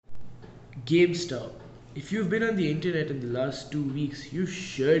GameStop. If you've been on the internet in the last 2 weeks, you've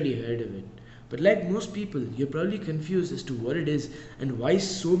surely heard of it. But like most people, you're probably confused as to what it is and why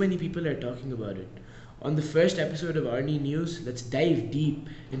so many people are talking about it. On the first episode of Arnie News, let's dive deep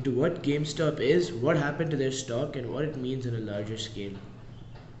into what GameStop is, what happened to their stock, and what it means on a larger scale.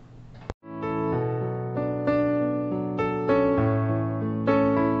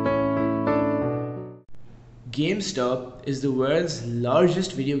 GameStop is the world's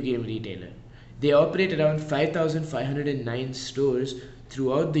largest video game retailer. They operate around 5,509 stores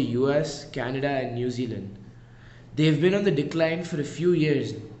throughout the US, Canada, and New Zealand. They've been on the decline for a few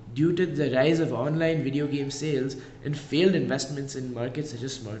years due to the rise of online video game sales and failed investments in markets such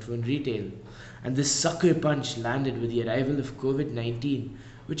as smartphone retail. And this sucker punch landed with the arrival of COVID 19,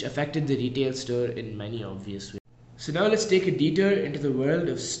 which affected the retail store in many obvious ways. So, now let's take a detour into the world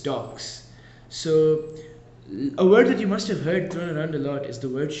of stocks. So, a word that you must have heard thrown around a lot is the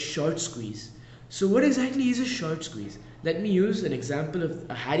word short squeeze. So, what exactly is a short squeeze? Let me use an example of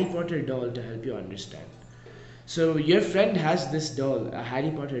a Harry Potter doll to help you understand. So, your friend has this doll, a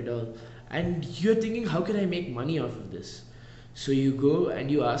Harry Potter doll, and you're thinking, how can I make money off of this? So, you go and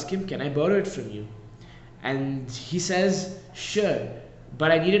you ask him, can I borrow it from you? And he says, sure,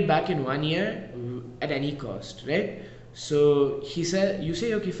 but I need it back in 1 year at any cost, right? So, you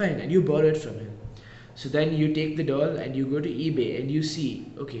say, okay, fine, and you borrow it from him. So then you take the doll and you go to eBay and you see,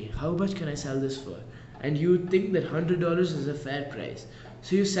 okay, how much can I sell this for? And you think that $100 is a fair price.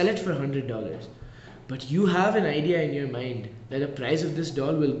 So you sell it for $100. But you have an idea in your mind that the price of this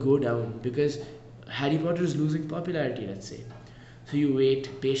doll will go down because Harry Potter is losing popularity, let's say. So you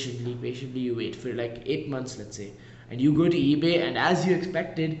wait patiently you wait for like 8 months, let's say. And you go to eBay and as you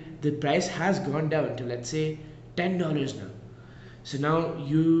expected, the price has gone down to, let's say, $10 now. So now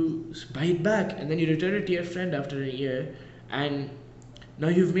you buy it back and then you return it to your friend after a year, and now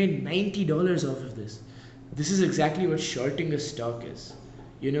you've made $90 off of this. This is exactly what shorting a stock is,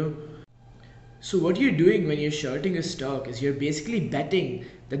 you know. So what you're doing when you're shorting a stock is you're basically betting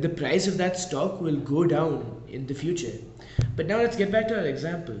that the price of that stock will go down in the future. But now let's get back to our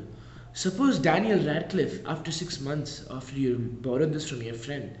example. Suppose Daniel Radcliffe, after 6 months after you borrowed this from your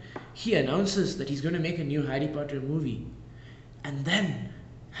friend, he announces that he's going to make a new Harry Potter movie. And then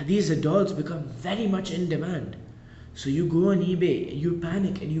these dolls become very much in demand. So you go on eBay, you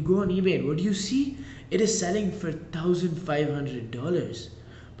panic and you go on eBay, and what do you see? It is selling for $1,500.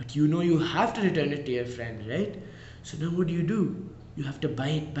 But you know you have to return it to your friend, right? So now what do? You have to buy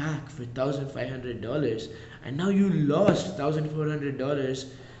it back for $1,500, and now you lost $1,400,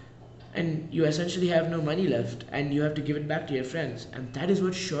 and you essentially have no money left and you have to give it back to your friends. And that is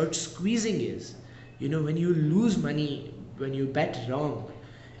what short squeezing is. You know, when you lose money, when you bet wrong.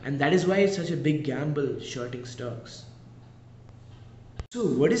 And that is why it's such a big gamble shorting stocks. So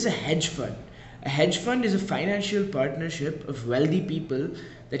what is a hedge fund? A hedge fund is a financial partnership of wealthy people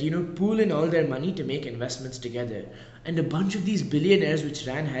that pool in all their money to make investments together. And a bunch of these billionaires which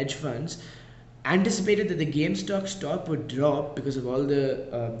ran hedge funds anticipated that the GameStop stock would drop because of all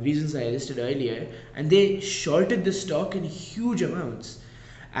the reasons I listed earlier, and they shorted the stock in huge amounts.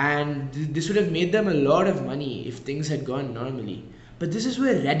 And this would have made them a lot of money if things had gone normally. But this is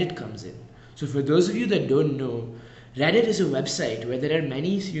where Reddit comes in. So for those of you that don't know, Reddit is a website where there are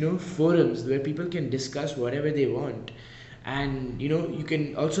many forums where people can discuss whatever they want, and you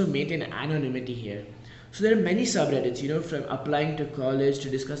can also maintain anonymity here. So there are many subreddits, from applying to college to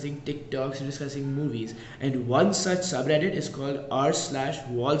discussing TikToks to discussing movies, and one such subreddit is called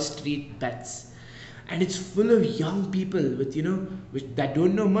r/Wall Street Bets. And it's full of young people with that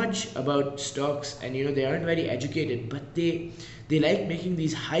don't know much about stocks, and they aren't very educated, but they like making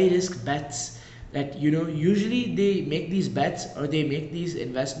these high risk bets that usually they make these bets or they make these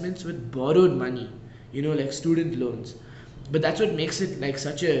investments with borrowed money, like student loans. But that's what makes it like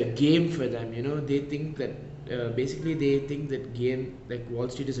such a game for them. They think that basically they think that game like Wall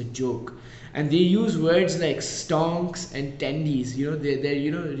Street is a joke, and they use words like stonks and tendies.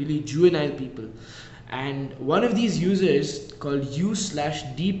 They're really juvenile people. And one of these users called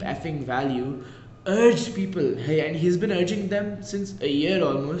u/deep effing value urged people, hey, and he's been urging them since a year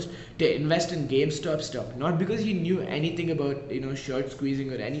almost, to invest in GameStop stock. Not because he knew anything about short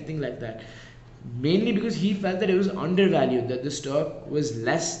squeezing or anything like that. Mainly because he felt that it was undervalued, that the stock was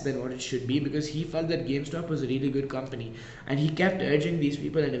less than what it should be, because he felt that GameStop was a really good company. And he kept urging these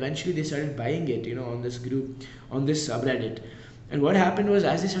people, and eventually they started buying it, on this group, on this subreddit. And what happened was,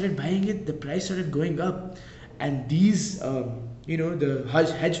 as they started buying it, the price started going up. And these, the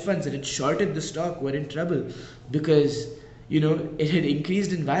hedge funds that had shorted the stock were in trouble because, it had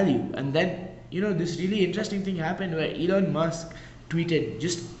increased in value. And then, this really interesting thing happened where Elon Musk tweeted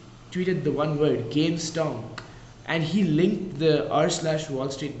just tweeted the one word GameStonk, and he linked the r/Wall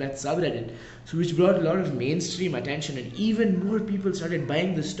Street Bet subreddit, so which brought a lot of mainstream attention, and even more people started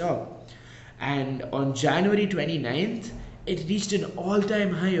buying the stock. And on January 29th, it reached an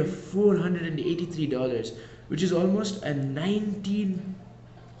all-time high of $483, which is almost a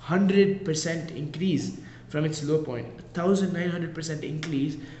 1900% increase from its low point, 1900%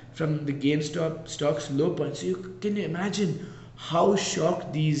 increase from the GameStop stock's low point. So you can imagine how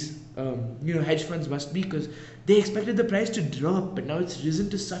shocked these hedge funds must be, because they expected the price to drop, but now it's risen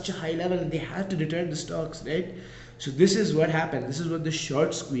to such a high level and they have to return the stocks, right? So this is what happened. This is what the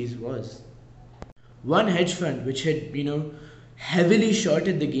short squeeze was. One hedge fund which had, heavily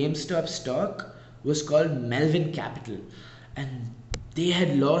shorted the GameStop stock was called Melvin Capital, and they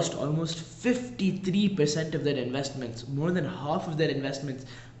had lost almost 53% of their investments, more than half of their investments,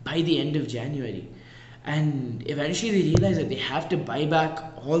 by the end of January. And eventually they realized that they have to buy back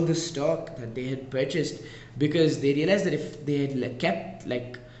all the stock that they had purchased, because they realized that if they had kept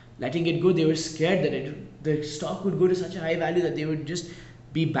letting it go, they were scared that the stock would go to such a high value that they would just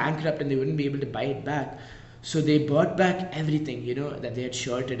be bankrupt and they wouldn't be able to buy it back. So they bought back everything, that they had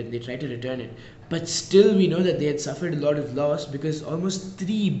shorted, and they tried to return it. But still, we know that they had suffered a lot of loss, because almost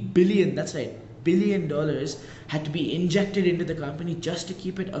 $3 billion, that's right, $1 billion had to be injected into the company just to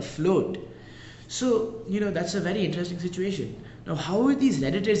keep it afloat. So, that's a very interesting situation. Now, how are these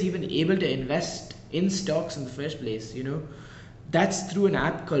Redditors even able to invest in stocks in the first place? That's through an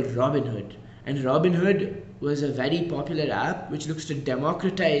app called Robinhood. And Robinhood was a very popular app which looks to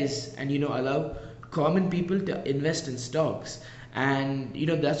democratize and, allow common people to invest in stocks. And,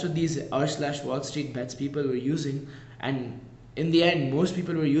 that's what these r/Wall Street Bets people were using. And in the end, most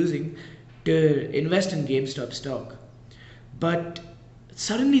people were using to invest in GameStop stock. But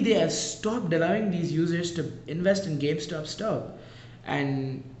suddenly they have stopped allowing these users to invest in GameStop stock.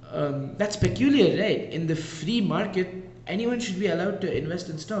 And that's peculiar, right? In the free market, anyone should be allowed to invest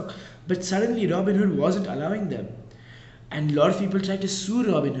in stock. But suddenly Robinhood wasn't allowing them. And a lot of people tried to sue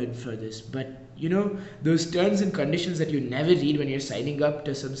Robinhood for this. But those terms and conditions that you never read when you're signing up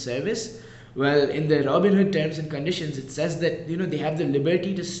to some service, well, in the Robinhood terms and conditions, it says that they have the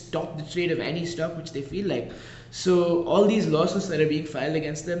liberty to stop the trade of any stock which they feel like. So all these lawsuits that are being filed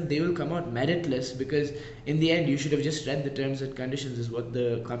against them, they will come out meritless, because in the end you should have just read the terms and conditions, is what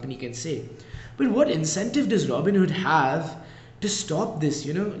the company can say. But what incentive does Robinhood have to stop this?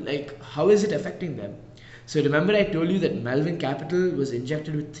 How is it affecting them? So remember I told you that Melvin Capital was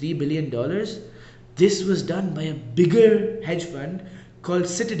injected with $3 billion? This was done by a bigger hedge fund called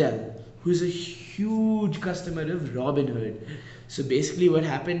Citadel, who's a huge customer of Robinhood. So basically what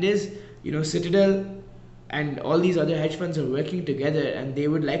happened is, Citadel and all these other hedge funds are working together, and they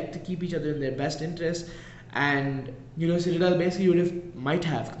would like to keep each other in their best interest. And Citadel basically might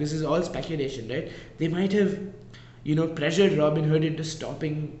have, this is all speculation, right? They might have pressured Robinhood into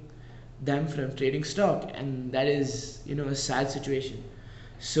stopping them from trading stock, and that is a sad situation.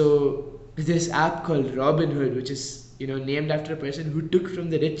 So this app called Robinhood, which is named after a person who took from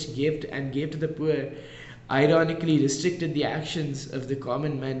the rich, gave to the poor, ironically restricted the actions of the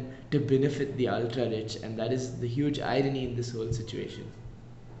common man to benefit the ultra rich, and that is the huge irony in this whole situation.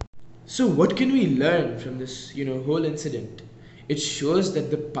 So what can we learn from this whole incident? It shows that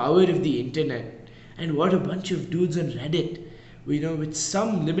the power of the internet, and what a bunch of dudes on Reddit with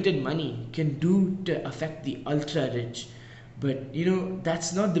some limited money can do to affect the ultra rich. But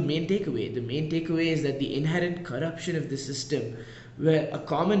that's not the main takeaway. The main takeaway is that the inherent corruption of the system, where a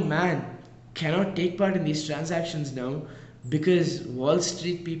common man cannot take part in these transactions now, because Wall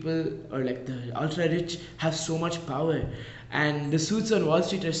Street people, or the ultra rich, have so much power, and the suits on Wall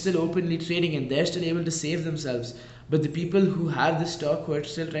Street are still openly trading and they're still able to save themselves. But the people who have the stock, who are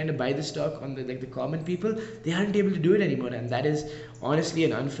still trying to buy the stock on the common people, they aren't able to do it anymore, and that is honestly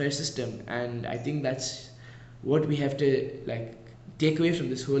an unfair system. And I think that's what we have to take away from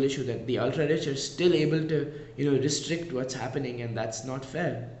this whole issue, that the ultra rich are still able to restrict what's happening, and that's not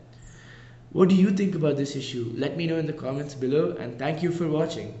fair. What do you think about this issue? Let me know in the comments below, and thank you for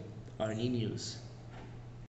watching Arnie News.